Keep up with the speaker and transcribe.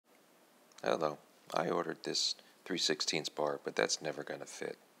Hello, I ordered this 3/16 bar, but that's never going to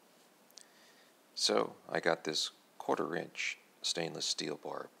fit. So I got this 1/4-inch stainless steel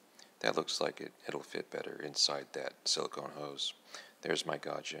bar. That looks like it'll fit better inside that silicone hose. There's my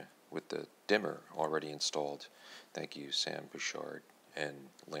Gaggia with the dimmer already installed. Thank you, Sam Burchard and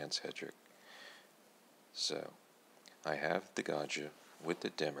Lance Hedrick. So I have the Gaggia with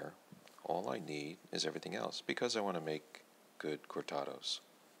the dimmer. All I need is everything else because I want to make good cortados.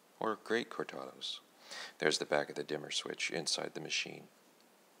 Or great cortados. There's the back of the dimmer switch inside the machine.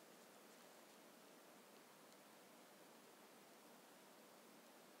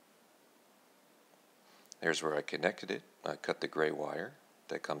 There's where I connected it. I cut the gray wire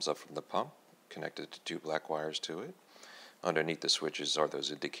that comes up from the pump, connected to 2 black wires to it. Underneath the switches are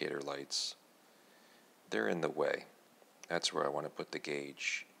those indicator lights. They're in the way. That's where I want to put the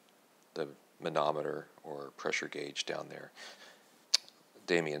gauge, the manometer or pressure gauge down there.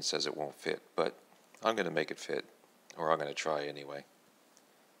 Damian says it won't fit, but I'm going to make it fit, or I'm going to try anyway.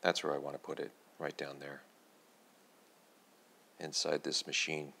 That's where I want to put it, right down there. Inside this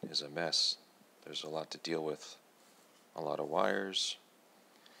machine is a mess. There's a lot to deal with, a lot of wires.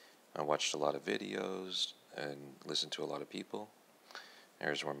 I watched a lot of videos and listened to a lot of people.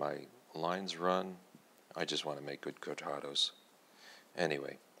 There's where my lines run. I just want to make good cortados.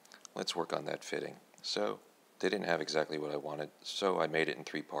 Anyway, let's work on that fitting. So, they didn't have exactly what I wanted, so I made it in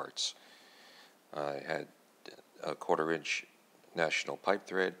 3 parts. I had a 1/4-inch national pipe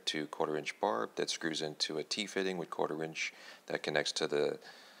thread to 1/4-inch barb that screws into a T-fitting with 1/4-inch that connects to the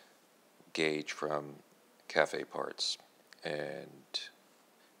gauge from Cafe Parts. And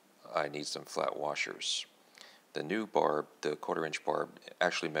I need some flat washers. The new barb, the 1/4-inch barb,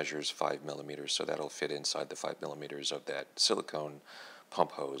 actually measures 5 millimeters, so that'll fit inside the 5 millimeters of that silicone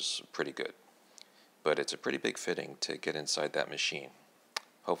pump hose pretty good. But it's a pretty big fitting to get inside that machine.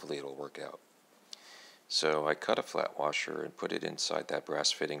 Hopefully it'll work out. So I cut a flat washer and put it inside that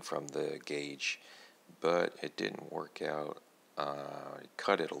brass fitting from the gauge, but it didn't work out. I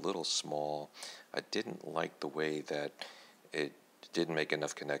cut it a little small. I didn't like the way that it didn't make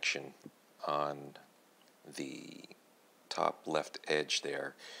enough connection on the top left edge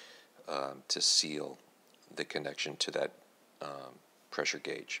there to seal the connection to that pressure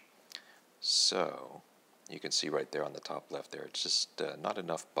gauge. So you can see right there on the top left there, it's just not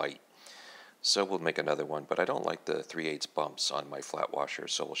enough bite. So we'll make another one, but I don't like the 3/8 bumps on my flat washer,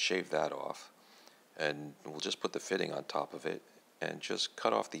 so we'll shave that off. And we'll just put the fitting on top of it and just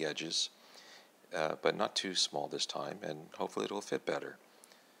cut off the edges, but not too small this time, and hopefully it'll fit better.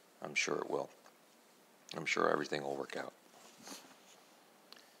 I'm sure it will. I'm sure everything will work out.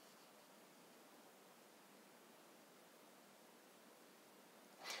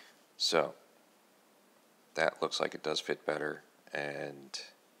 So, that looks like it does fit better, and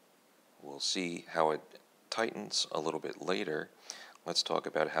we'll see how it tightens a little bit later. Let's talk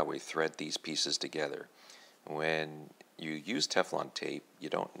about how we thread these pieces together. When you use Teflon tape, you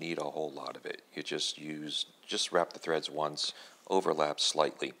don't need a whole lot of it. You just wrap the threads once, overlap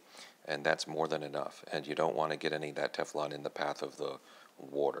slightly, and that's more than enough. And you don't want to get any of that Teflon in the path of the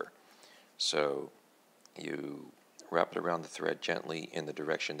water. So you wrap it around the thread gently in the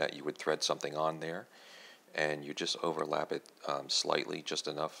direction that you would thread something on there, and you just overlap it slightly, just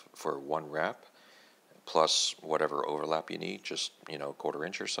enough for 1 wrap, plus whatever overlap you need, just 1/4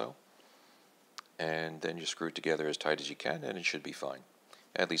 inch or so. And then you screw it together as tight as you can, and it should be fine.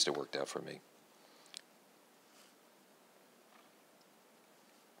 At least it worked out for me.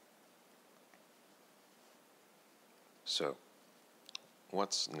 So,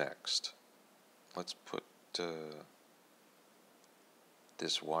 what's next? Let's put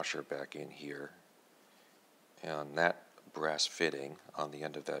this washer back in here, and that brass fitting on the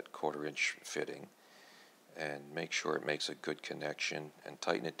end of that 1/4-inch fitting, and make sure it makes a good connection, and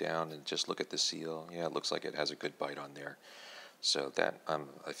tighten it down, and just look at the seal. Yeah, it looks like it has a good bite on there. So that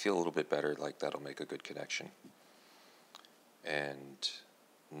I feel a little bit better, like that'll make a good connection. And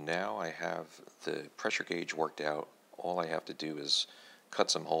now I have the pressure gauge worked out. All I have to do is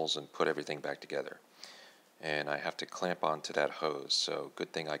cut some holes and put everything back together. And I have to clamp onto that hose, so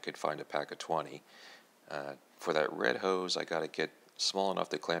good thing I could find a pack of 20. For that red hose, I got to get small enough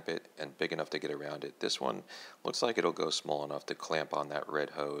to clamp it and big enough to get around it. This one looks like it'll go small enough to clamp on that red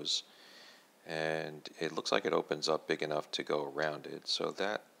hose, and it looks like it opens up big enough to go around it, so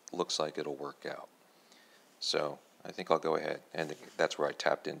that looks like it'll work out. So I think I'll go ahead, and that's where I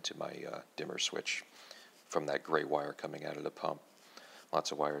tapped into my dimmer switch from that gray wire coming out of the pump.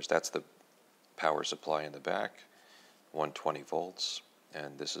 Lots of wires. That's the power supply in the back, 120 volts,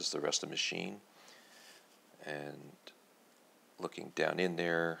 and this is the rest of the machine. And looking down in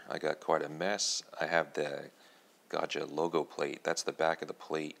there, I got quite a mess. I have the Gaggia logo plate. That's the back of the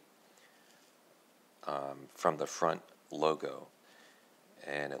plate from the front logo.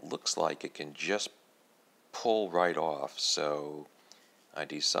 And it looks like it can just pull right off. So I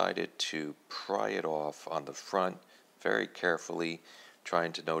decided to pry it off on the front very carefully,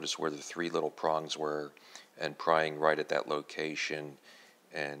 trying to notice where the 3 little prongs were and prying right at that location.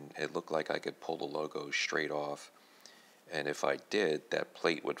 And it looked like I could pull the logo straight off. And if I did, that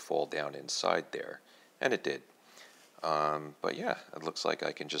plate would fall down inside there. And it did. But yeah, it looks like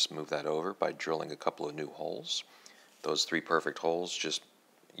I can just move that over by drilling a couple of new holes. Those 3 perfect holes, just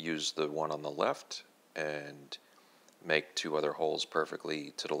use the one on the left and make 2 other holes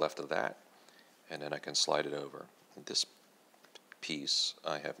perfectly to the left of that. And then I can slide it over. This piece,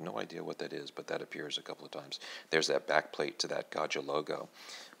 I have no idea what that is, but that appears a couple of times. There's that back plate to that Gaggia logo.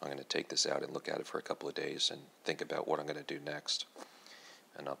 I'm going to take this out and look at it for a couple of days and think about what I'm going to do next.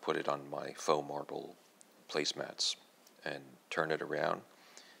 And I'll put it on my faux marble placemats and turn it around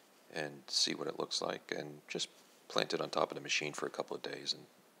and see what it looks like, and just plant it on top of the machine for a couple of days and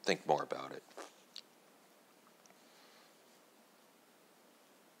think more about it.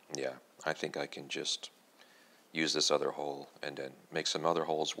 Yeah, I think I can just use this other hole and then make some other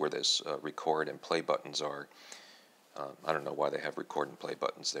holes where this record and play buttons are. I don't know why they have record and play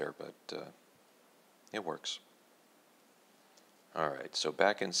buttons there, but it works. Alright, so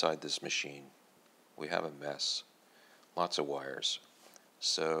back inside this machine, we have a mess. Lots of wires.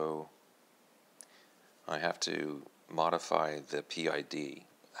 So I have to modify the PID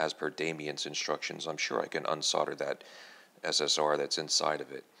as per Damian's instructions. I'm sure I can unsolder that SSR that's inside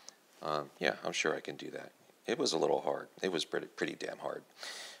of it. Yeah, I'm sure I can do that. It was a little hard. It was pretty damn hard.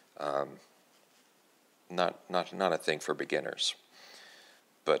 Not a thing for beginners.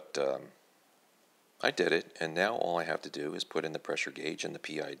 But I did it, and now all I have to do is put in the pressure gauge and the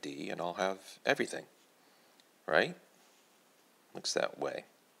PID, and I'll have everything. Right? Looks that way.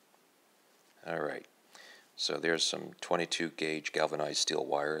 Alright. So there's some 22 gauge galvanized steel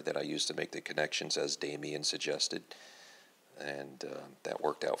wire that I used to make the connections as Damian suggested. And that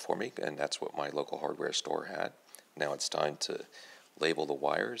worked out for me, and that's what my local hardware store had. Now it's time to label the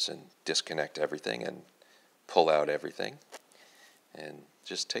wires and disconnect everything and pull out everything. And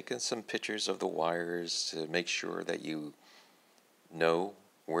just taking some pictures of the wires to make sure that you know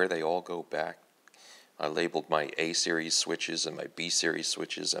where they all go back. I labeled my A series switches and my B series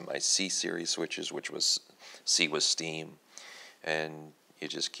switches and my C series switches, which was C was steam. And you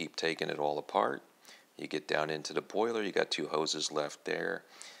just keep taking it all apart. You get down into the boiler, you got 2 hoses left there.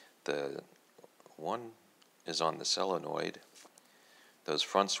 The one is on the solenoid. Those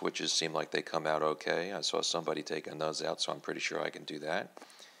front switches seem like they come out okay. I saw somebody taking those out, so I'm pretty sure I can do that.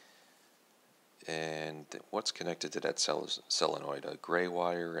 And what's connected to that solenoid? A gray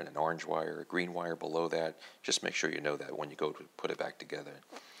wire and an orange wire, a green wire below that. Just make sure you know that when you go to put it back together.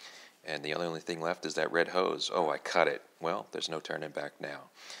 And the only thing left is that red hose. Oh, I cut it. Well, there's no turning back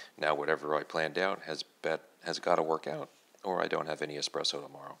now. Now whatever I planned out has got to work out, or I don't have any espresso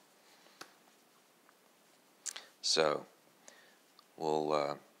tomorrow. So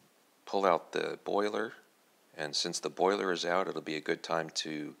we'll pull out the boiler, and since the boiler is out, it'll be a good time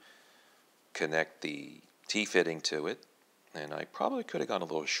to connect the T-fitting to it. And I probably could have gone a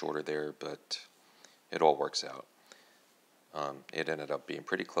little shorter there, but it all works out. It ended up being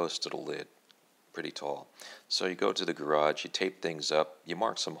pretty close to the lid, pretty tall. So you go to the garage, you tape things up, you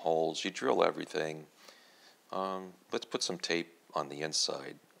mark some holes, you drill everything. Let's put some tape on the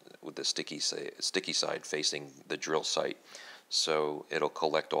inside with the sticky side facing the drill site, so it'll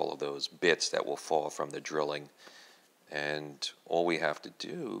collect all of those bits that will fall from the drilling. And all we have to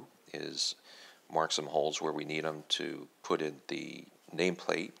do is mark some holes where we need them to put in the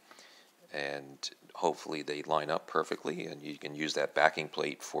nameplate, and hopefully they line up perfectly, and you can use that backing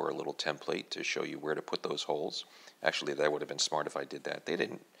plate for a little template to show you where to put those holes. Actually, that would have been smart if I did that. They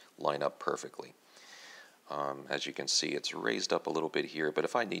didn't line up perfectly. As you can see, it's raised up a little bit here, but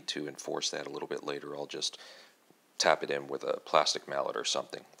if I need to enforce that a little bit later, I'll just tap it in with a plastic mallet or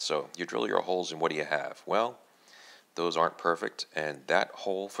something. So you drill your holes, and what do you have? Well, those aren't perfect, and that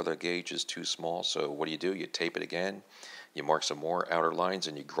hole for the gauge is too small, so what do? You tape it again, you mark some more outer lines,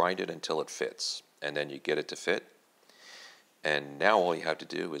 and you grind it until it fits, and then you get it to fit. And now all you have to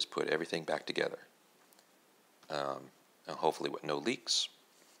do is put everything back together, and hopefully with no leaks.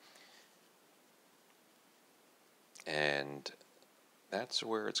 And that's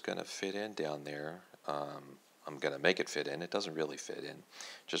where it's going to fit in down there. I'm going to make it fit in. It doesn't really fit in.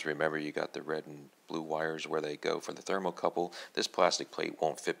 Just remember, you got the red and blue wires where they go for the thermocouple. This plastic plate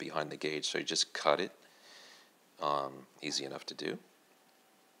won't fit behind the gauge, so you just cut it Easy enough to do.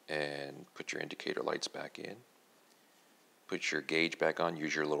 And put your indicator lights back in. Put your gauge back on.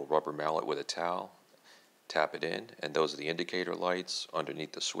 Use your little rubber mallet with a towel. Tap it in, and those are the indicator lights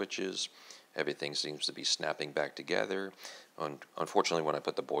underneath the switches. Everything seems to be snapping back together. Unfortunately, when I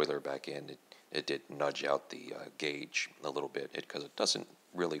put the boiler back in, it did nudge out the gauge a little bit because it doesn't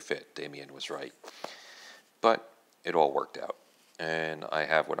really fit. Damian was right. But it all worked out. And I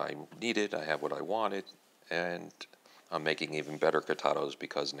have what I needed, I have what I wanted, and I'm making even better cortados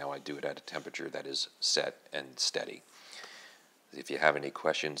because now I do it at a temperature that is set and steady. If you have any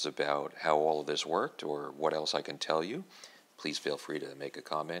questions about how all of this worked or what else I can tell you, please feel free to make a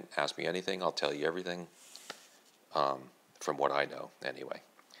comment. Ask me anything. I'll tell you everything from what I know anyway.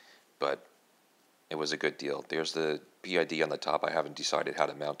 But it was a good deal. There's the PID on the top. I haven't decided how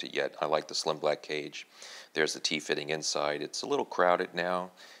to mount it yet. I like the slim black cage. There's the T fitting inside. It's a little crowded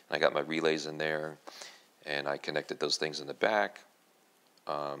now. I got my relays in there, and I connected those things in the back,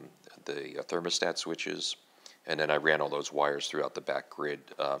 the thermostat switches, and then I ran all those wires throughout the back grid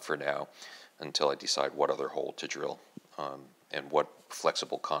for now until I decide what other hole to drill and what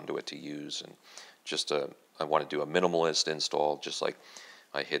flexible conduit to use. And just I want to do a minimalist install, just like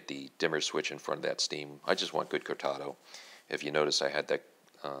I hit the dimmer switch in front of that steam. I just want good cortado. If you notice, I had that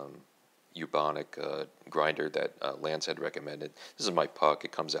Urbanic grinder that Lance had recommended. This is my puck.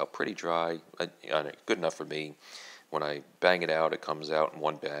 It comes out pretty dry, good enough for me. When I bang it out, it comes out in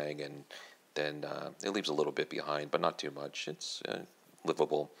one bang, and then it leaves a little bit behind, but not too much. It's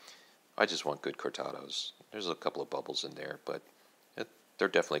livable. I just want good cortados. There's a couple of bubbles in there, but they're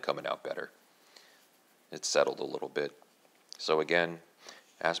definitely coming out better. It's settled a little bit. So again,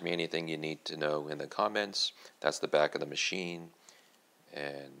 ask me anything you need to know in the comments. That's the back of the machine,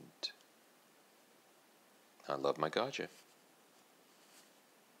 and I love my Gaggia.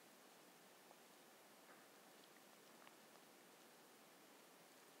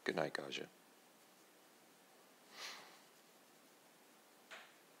 Good night, Gaggia.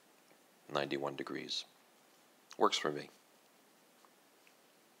 91 degrees. Works for me.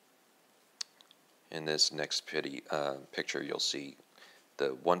 In this next picture, you'll see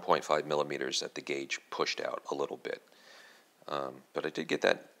the 1.5 millimeters that the gauge pushed out a little bit. But I did get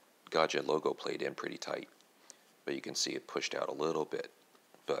that Gaggia logo played in pretty tight. But you can see it pushed out a little bit.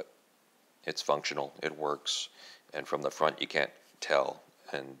 But it's functional, it works, and from the front you can't tell,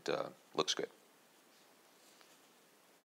 and looks good.